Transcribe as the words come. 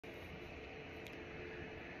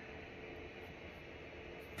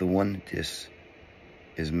the one that this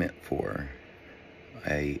is meant for,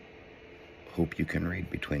 I hope you can read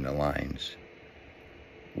between the lines.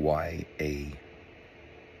 Y-A-H-T.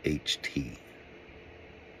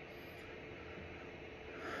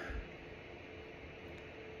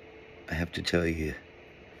 I have to tell you,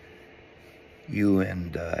 you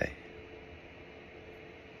and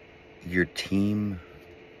your team,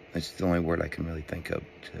 that's the only word I can really think of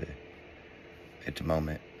at the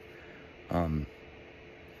moment.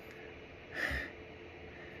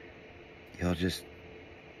 Y'all just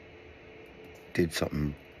did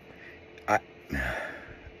something.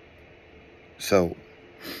 So,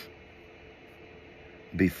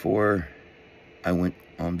 before I went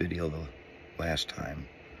on video the last time,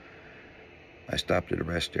 I stopped at a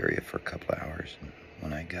rest area for a couple of hours. And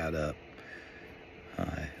when I got up,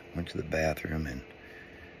 I went to the bathroom, and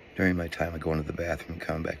during my time of going to the bathroom and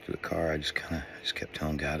coming back to the car, I just kept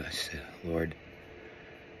telling God, I said, Lord,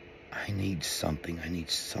 I need something.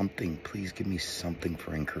 Please give me something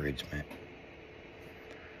for encouragement.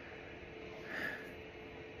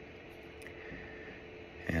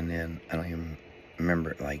 And then I don't even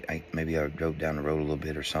remember, like, maybe I drove down the road a little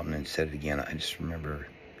bit or something and said it again. I just remember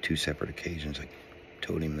 2 separate occasions I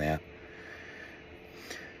told him that.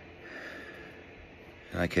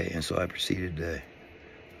 Okay, and so I proceeded to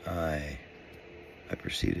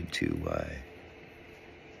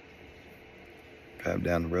drive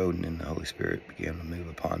down the road, and then the Holy Spirit began to move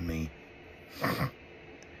upon me.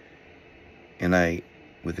 And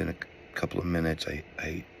within a couple of minutes, I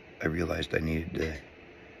realized I needed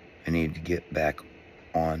to get back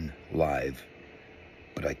on live,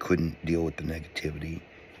 but I couldn't deal with the negativity.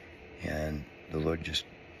 And the Lord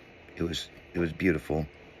it was beautiful,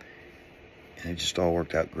 and it just all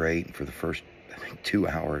worked out great. And for the first, I think, 2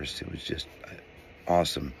 hours, it was just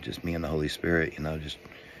awesome. Just me and the Holy Spirit, just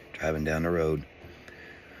driving down the road.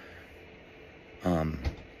 And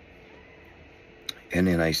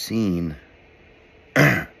then I seen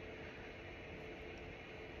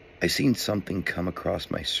something come across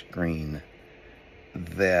my screen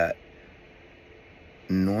that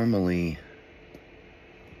normally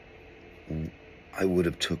I would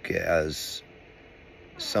have took as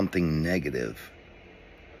something negative.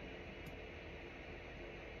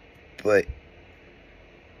 But,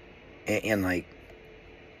 and like,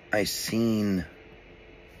 I'm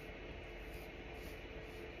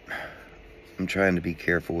trying to be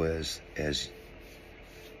careful as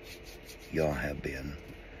y'all have been.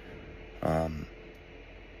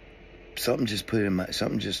 Something just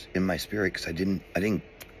in my spirit, because I didn't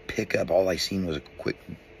pick up. All I seen was a quick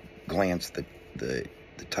glance at the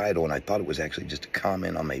title, and I thought it was actually just a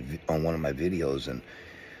comment on one of my videos.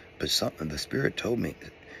 But the Spirit told me,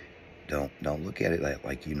 don't look at it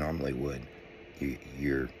like you normally would.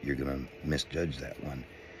 You're gonna misjudge that one.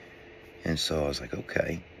 And so I was like,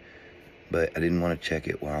 okay, but I didn't want to check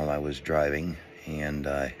it while I was driving. And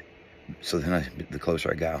so then the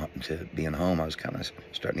closer I got to being home, I was kind of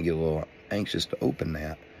starting to get a little anxious to open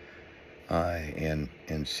that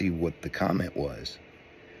and see what the comment was.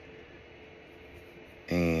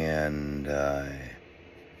 And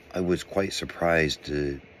I was quite surprised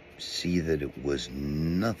to see that it was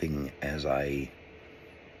nothing as I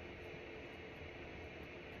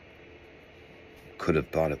could have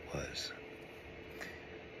thought it was.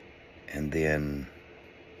 And then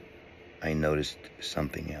I noticed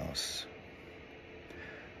something else.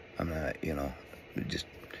 I'm not, just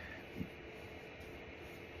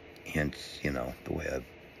hence, the way I've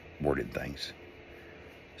worded things.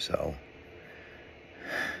 So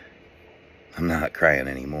I'm not crying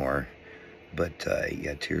anymore, but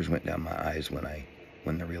yeah, tears went down my eyes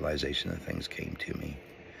when the realization of things came to me.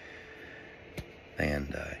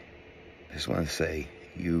 And I just want to say,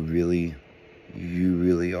 you really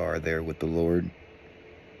are there with the Lord.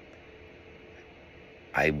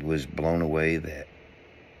 I was blown away that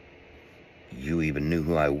you even knew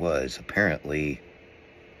who I was. Apparently,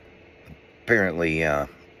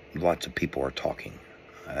 lots of people are talking.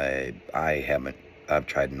 I've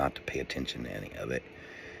tried not to pay attention to any of it.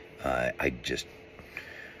 I just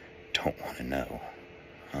don't want to know.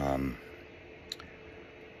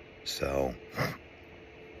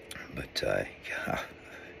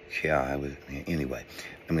 Anyway,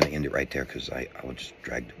 I'm going to end it right there, because I will just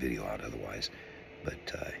drag the video out otherwise.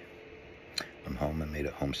 But I'm home. I made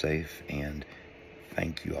it home safe, and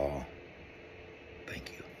thank you all.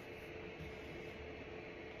 Thank you.